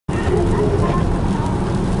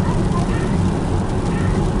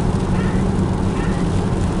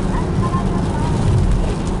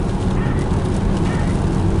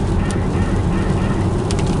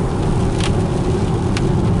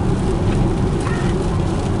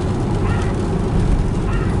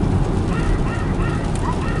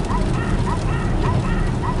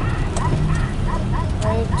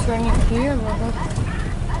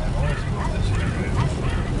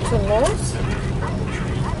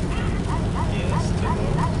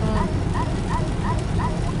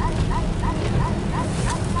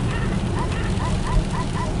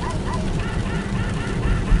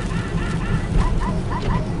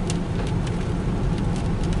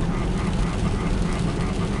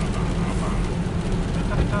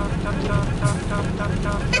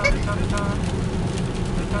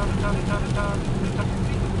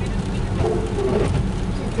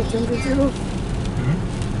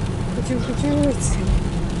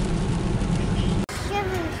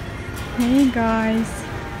Hey guys,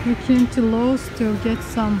 we came to Lowe's to get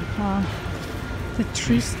some the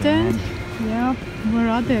tree stand. Yeah, where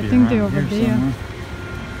are they? I think they're over there.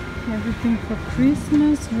 Somewhere. Everything for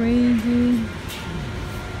Christmas ready.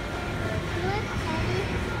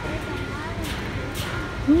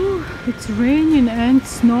 Ooh, it's raining and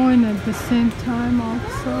snowing at the same time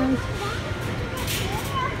outside.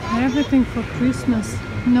 Everything for Christmas,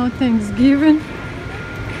 no Thanksgiving.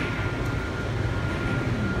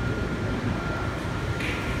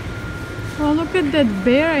 Oh, look at that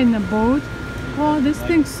bear in a boat. Oh, this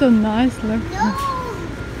thing's so nice. Look.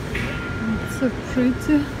 It's so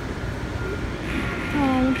pretty.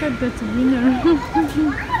 Oh, look at that winner.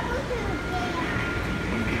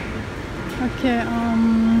 Okay,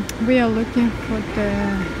 we are looking for the...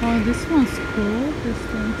 Oh, this one's cool. This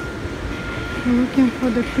one's... We're looking for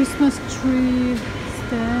the Christmas tree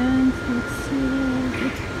stand. Let's see.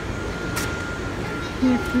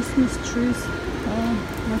 Yeah, Christmas trees. Oh,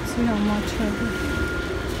 let's see how much are they.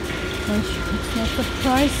 Gosh, it's not the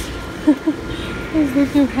price.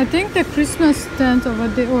 I think the Christmas stand over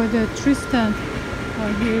there, or the tree stand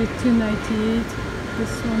over here, $2.98.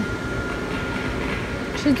 This one.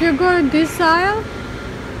 Should you go to this aisle,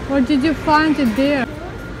 or did you find it there?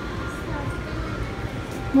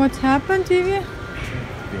 What happened, Evie?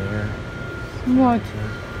 Bear. What?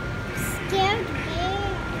 Scared bear.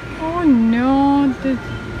 Oh no, that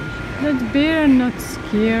bear not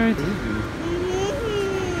scared.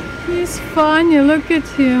 He's funny, look at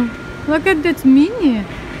him. Look at that mini.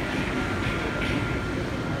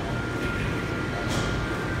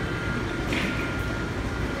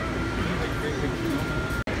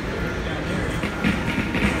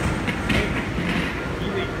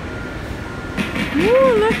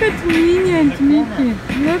 Ooh, look at Minnie and Mickey.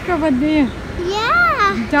 Look over there.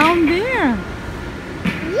 Yeah. Down there.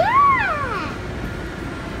 Yeah.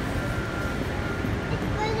 It's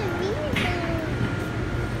for the window.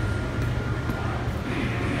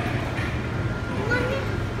 Mommy,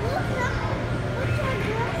 look at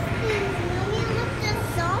those things. Mommy, look at the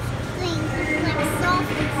soft things. It's like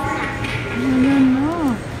soft and stuff. I don't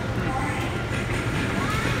know.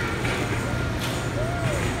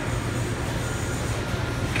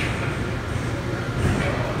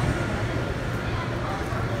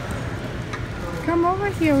 Come over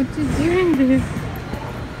here, what you doing there?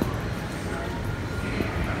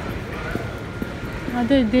 Are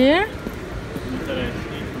they there?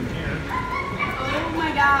 Oh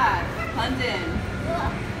my God, London.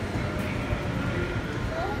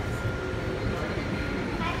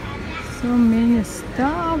 So many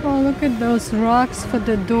stuff. Oh, look at those rocks for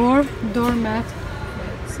the doormat.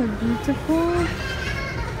 So beautiful.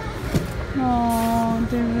 Oh,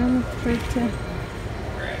 they're really pretty.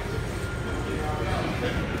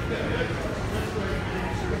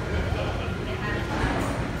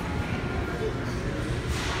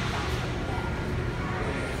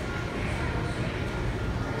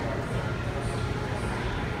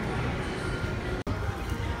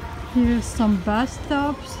 Here's some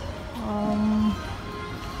bathtubs,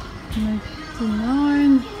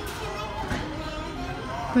 99,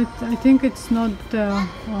 but I think it's not the,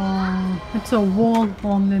 it's a wall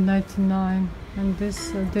only 99, and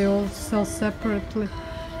this they all sell separately.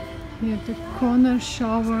 Here the corner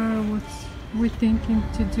shower, what we're thinking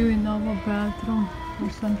to do in our bathroom or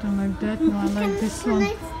something like that. No, I like this one.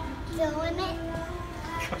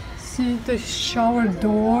 See the shower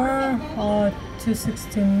door,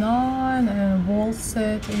 $269, and wall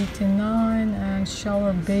set $89, and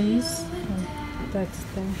shower base, that's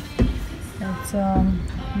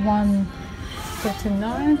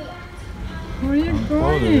 $139. Where are you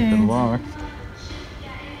going?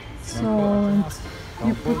 So and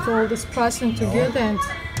you put all this pricing together, and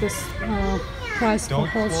this price for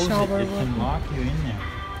whole shower. It can lock you in there.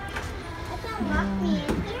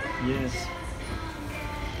 Yes.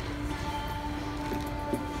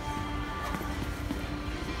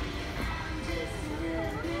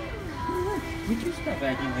 Would you stop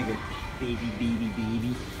acting like a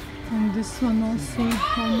baby? And this one also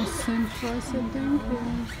on the same price, I think.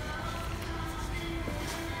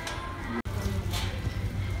 Yeah.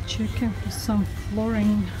 Checking for some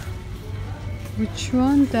flooring. Which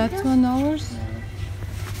one? That one ours?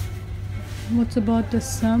 What about the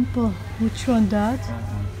sample? Which one that?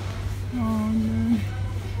 Oh no.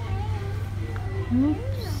 Oops.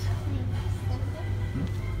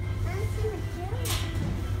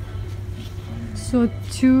 So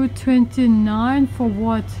 $2.29 for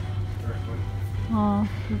what? For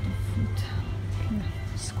the foot. Okay.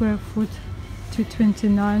 Square foot.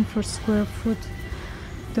 $2.29 for square foot.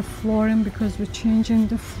 The flooring, because we're changing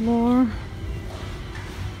the floor.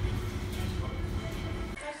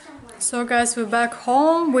 So guys, we're back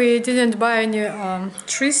home. We didn't buy any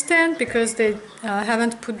tree stand because they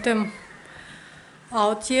haven't put them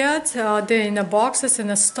out yet. They're in the boxes in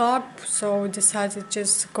a stock, so we decided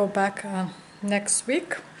just go back next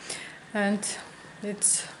week. And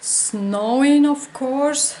it's snowing, of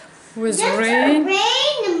course, with rain.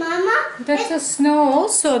 Rain, Mama. That's a snow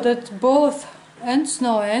also, that both and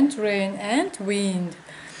snow and rain and wind.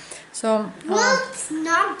 So It's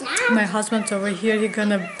not that. my husband over here, he's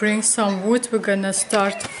gonna bring some wood. We're gonna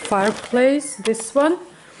start fireplace, this one.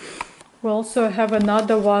 We also have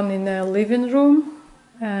another one in the living room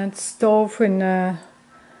and stove in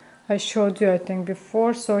I showed you I think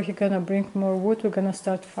before. So he's gonna bring more wood. We're gonna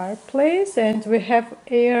start fireplace, and we have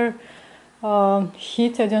air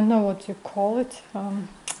heat. I don't know what you call it.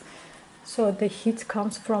 So the heat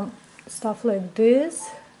comes from stuff like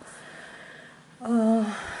this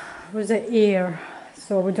with the air.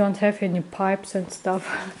 So we don't have any pipes and stuff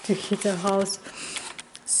to heat the house.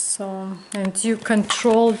 So, and you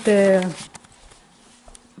control the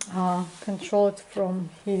control it from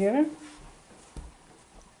here.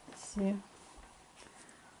 See,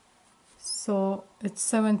 so it's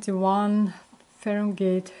 71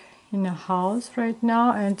 Fahrenheit in a house right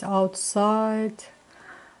now, and outside,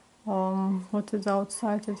 what is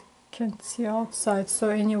outside? I can't see outside. So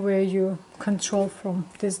anyway, you control from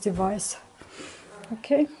this device.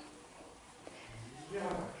 Okay.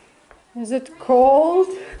 Is it cold?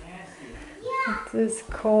 It is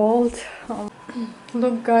cold.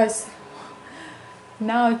 Look guys,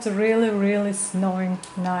 now it's really snowing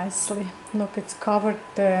nicely. Look, it's covered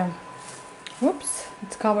the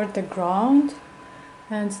it's covered the ground,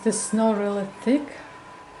 and the snow really thick.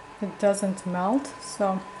 It doesn't melt.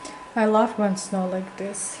 So I love when snow like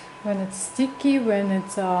this, when it's sticky, when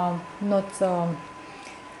it's not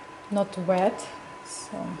wet.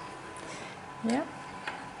 So yeah,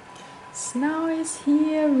 snow is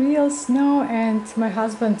here, real snow. And my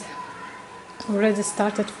husband already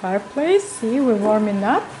started fireplace. See, we're warming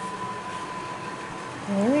up.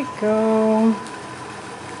 There we go.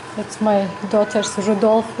 That's my daughter's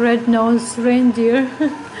Rudolph red-nosed reindeer.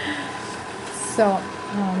 So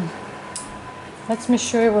let me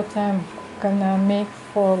show you what I'm gonna make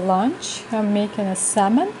for lunch. I'm making a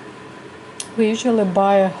salmon. We usually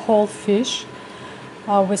buy a whole fish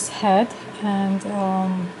with head, and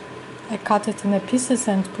I cut it in pieces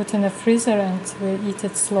and put in the freezer, and we eat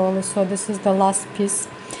it slowly. So this is the last piece,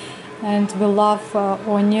 and we love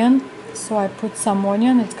onion, so I put some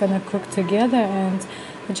onion. It's gonna cook together, and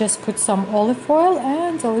I just put some olive oil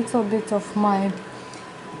and a little bit of my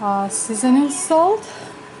seasoning salt.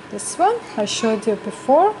 This one I showed you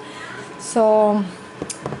before. So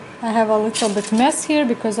I have a little bit mess here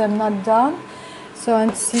because I'm not done. So,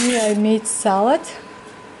 and see, I made salad.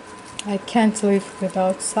 I can't live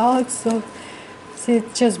without salad. So see,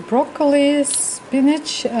 it's just broccoli,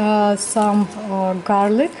 spinach, some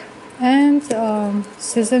garlic, and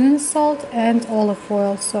seasoning salt and olive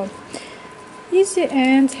oil. So easy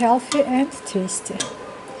and healthy and tasty.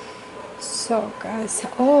 So guys,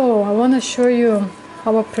 oh, I want to show you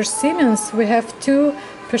our persimmons. We have 2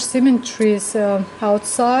 persimmon trees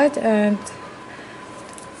outside, and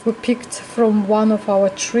we picked from one of our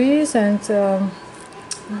trees, and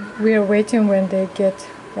we are waiting when they get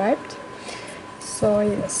ripe. So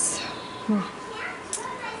yes,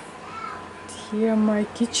 here my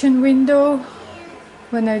kitchen window.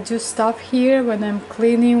 When I do stuff here, when I'm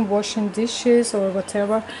cleaning, washing dishes or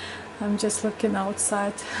whatever, I'm just looking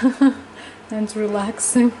outside and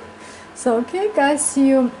relaxing. So okay guys, see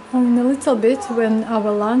you in a little bit when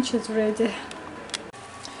our lunch is ready.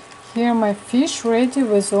 Here my fish ready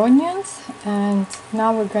with onions, and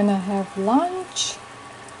now we're gonna have lunch.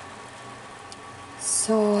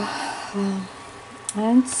 So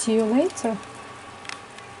and see you later.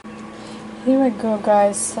 Here we go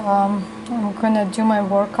guys. I'm gonna do my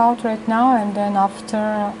workout right now, and then after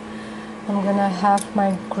I'm gonna have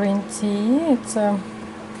my green tea. It's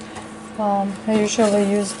I usually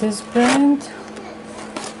use this brand.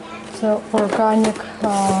 It's organic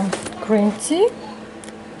green tea.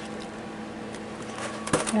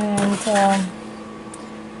 And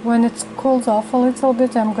when it cools off a little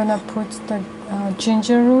bit, I'm gonna put the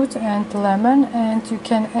ginger root and lemon, and you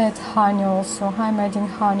can add honey also. I'm adding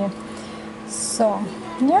honey. So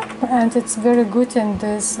yeah, and it's very good in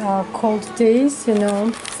these cold days, you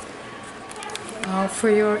know. for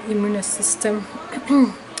your immune system.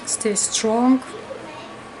 Stay strong.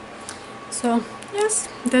 So yes,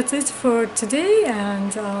 that's it for today,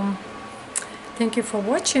 and thank you for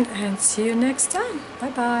watching, and see you next time. Bye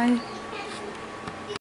bye.